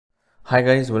Hi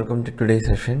guys, welcome to today's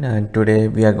session, and today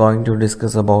we are going to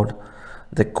discuss about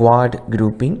the Quad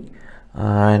grouping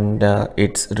and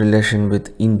its relation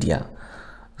with India.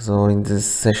 So in this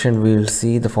session we will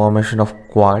see the formation of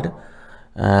Quad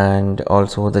and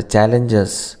also the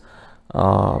challenges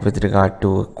with regard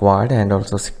to Quad and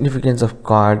also significance of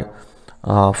Quad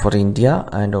for India,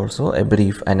 and also a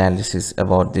brief analysis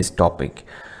about this topic.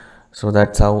 So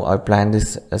that's how I plan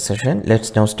this session.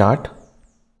 Let's now start.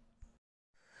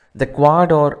 The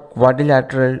Quad or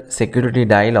Quadrilateral Security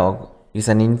Dialogue is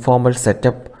an informal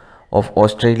setup of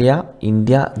Australia,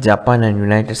 India, Japan and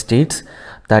United States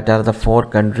that are the four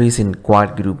countries in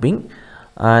Quad grouping,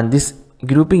 and this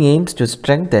grouping aims to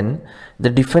strengthen the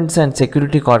defense and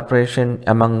security cooperation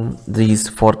among these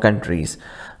four countries.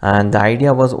 And the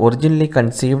idea was originally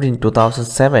conceived in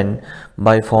 2007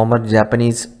 by former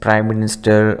Japanese Prime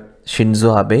Minister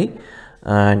Shinzō Abe,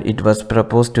 and it was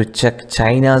proposed to check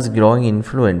China's growing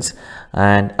influence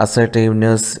and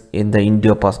assertiveness in the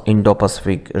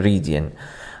Indo-Pacific region.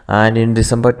 And in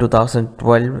December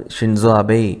 2012, Shinzō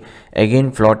Abe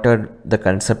again floated the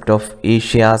concept of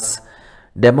Asia's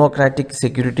democratic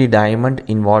security diamond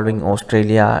involving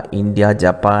Australia, India,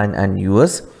 Japan and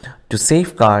US to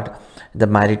safeguard the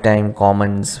maritime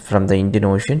commons from the Indian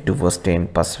Ocean to Western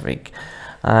Pacific.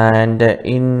 And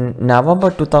in November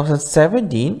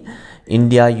 2017,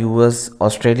 India, US,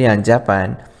 Australia and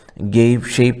Japan gave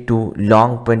shape to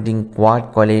long-pending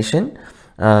Quad coalition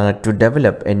to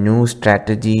develop a new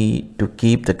strategy to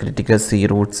keep the critical sea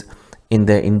routes in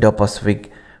the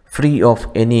Indo-Pacific free of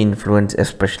any influence,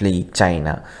 especially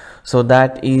China. So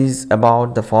that is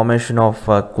about the formation of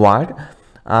Quad.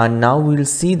 And now we will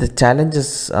see the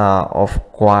challenges of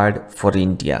Quad for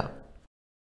India.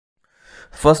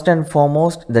 First and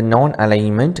foremost, the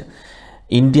non-alignment.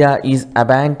 India is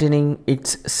abandoning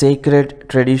its sacred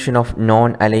tradition of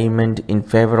non-alignment in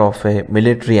favor of a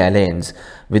military alliance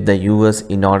with the US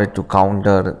in order to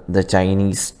counter the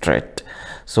Chinese threat.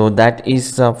 So that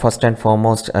is first and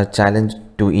foremost a challenge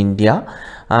to India.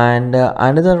 And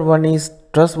another one is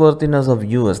trustworthiness of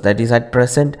US. That is, at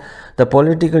present the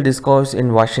political discourse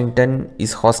in Washington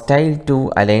is hostile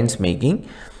to alliance making.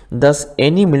 Thus,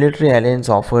 any military alliance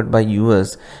offered by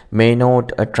US may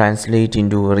not translate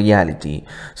into reality.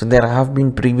 So there have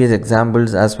been previous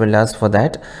examples as well as for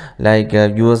that, like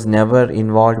US never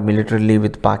involved militarily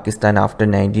with Pakistan after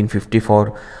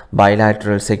 1954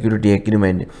 bilateral security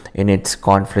agreement in its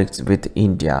conflicts with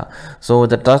India. So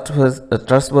the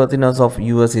trustworthiness of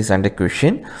US is under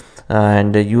question.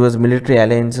 And US military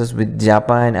alliances with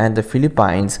Japan and the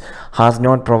Philippines has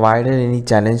not provided any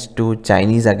challenge to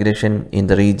Chinese aggression in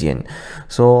the region.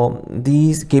 So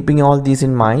keeping all these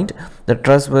in mind, the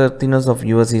trustworthiness of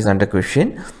US is under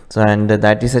question. So, and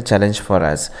that is a challenge for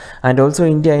us. And also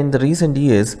India, in the recent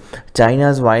years,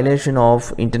 China's violation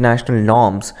of international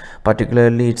norms,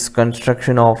 particularly its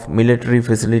construction of military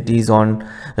facilities on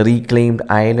reclaimed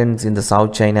islands in the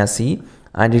South China Sea,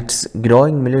 and its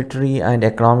growing military and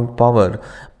economic power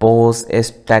pose a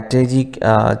strategic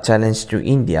challenge to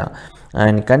India.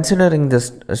 And considering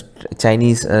this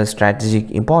Chinese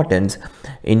strategic importance,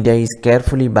 India is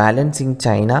carefully balancing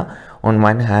China on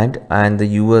one hand and the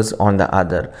US on the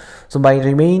other. So by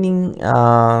remaining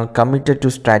committed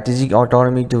to strategic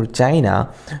autonomy to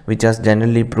China, which has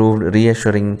generally proved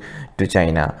reassuring to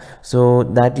China. So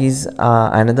that is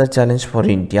another challenge for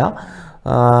India.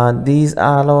 These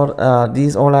all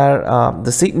are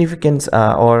the significance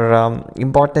or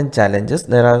important challenges.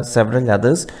 There are several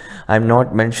others. I'm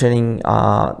not mentioning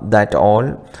that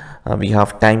all. We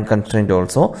have time constraint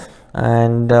also.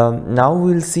 And now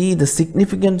we'll see the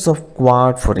significance of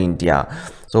Quad for India.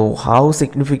 So how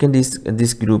significant is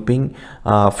this grouping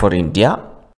for India?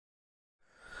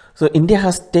 So India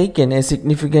has taken a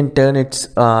significant turn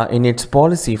in its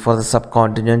policy for the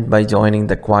subcontinent by joining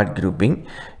the Quad grouping.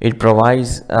 It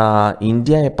provides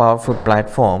India a powerful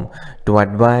platform to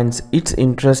advance its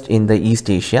interest in the East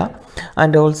Asia,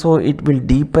 and also it will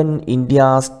deepen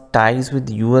India's ties with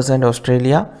US and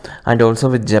Australia and also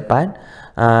with Japan,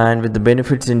 and with the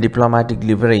benefits in diplomatic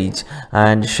leverage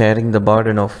and sharing the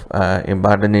burden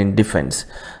in defense.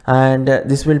 And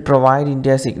this will provide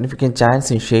India a significant chance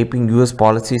in shaping US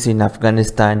policies in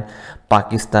Afghanistan,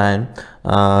 Pakistan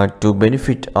to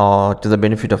the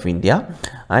benefit of India.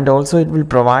 And also it will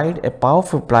provide a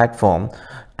powerful platform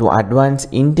to advance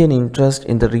Indian interest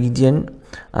in the region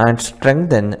and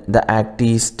strengthen the Act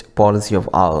East policy of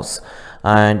ours.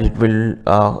 And it will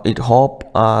it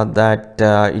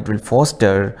will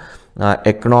foster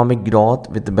economic growth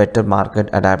with better market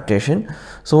adaptation.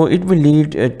 So it will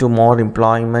lead to more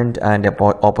employment and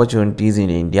opportunities in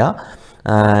India.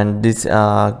 and this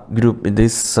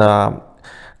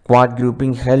Quad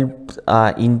grouping helps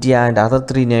India and other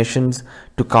three nations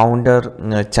to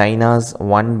counter China's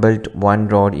One Belt One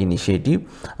Road initiative.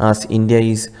 As India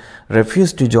is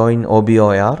refused to join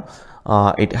OBOR,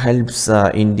 it helps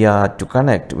India to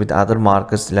connect with other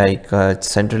markets like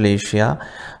Central Asia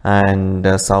and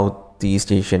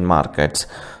Southeast Asian markets.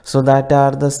 So that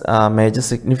are the major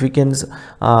significance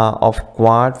of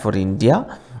Quad for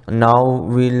India. Now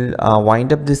we'll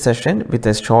wind up this session with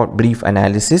a short brief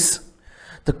analysis.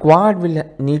 The Quad will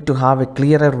need to have a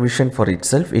clearer vision for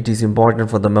itself. It is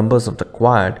important for the members of the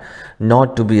Quad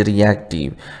not to be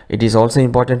reactive. It is also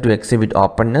important to exhibit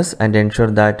openness and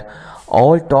ensure that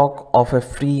all talk of a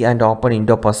free and open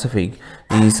Indo-Pacific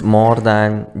is more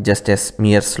than just a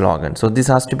mere slogan. So this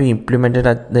has to be implemented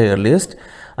at the earliest,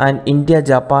 and India,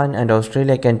 Japan and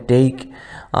Australia can take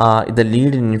the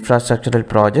lead in infrastructural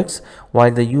projects,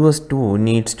 while the US too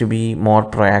needs to be more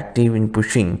proactive in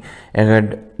pushing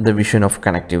ahead the vision of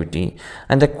connectivity.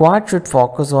 And the Quad should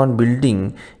focus on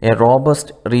building a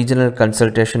robust regional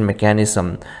consultation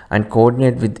mechanism and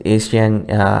coordinate with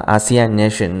ASEAN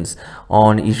nations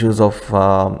on issues of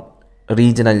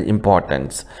regional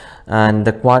importance. And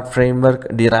the Quad framework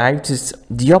derives its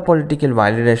geopolitical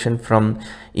validation from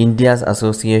India's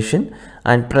association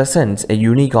and presents a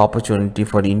unique opportunity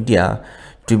for India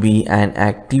to be an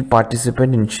active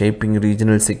participant in shaping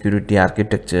regional security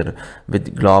architecture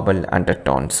with global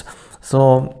undertones.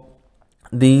 So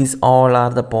these all are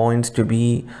the points to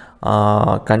be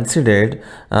considered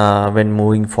when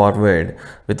moving forward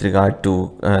with regard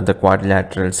to the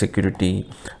Quadrilateral Security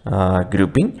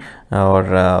grouping, or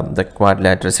the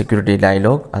Quadrilateral Security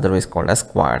Dialogue, otherwise called as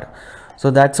Quad. So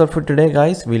that's all for today,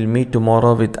 guys. We'll meet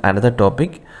tomorrow with another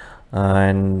topic,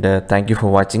 and thank you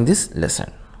for watching this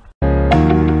lesson.